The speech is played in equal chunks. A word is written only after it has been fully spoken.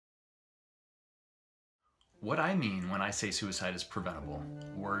What I mean when I say suicide is preventable,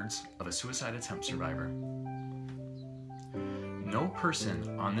 words of a suicide attempt survivor. No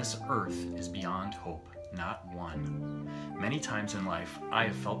person on this earth is beyond hope, not one. Many times in life, I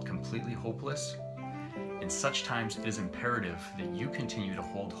have felt completely hopeless. In such times, it is imperative that you continue to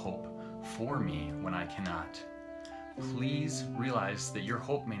hold hope for me when I cannot. Please realize that your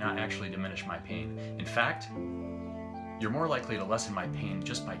hope may not actually diminish my pain. In fact, you're more likely to lessen my pain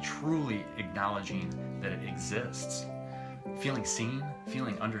just by truly acknowledging that it exists. Feeling seen,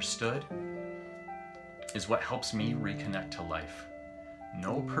 feeling understood is what helps me reconnect to life.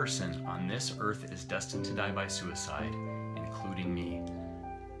 No person on this earth is destined to die by suicide, including me.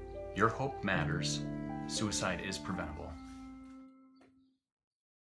 Your hope matters. Suicide is preventable.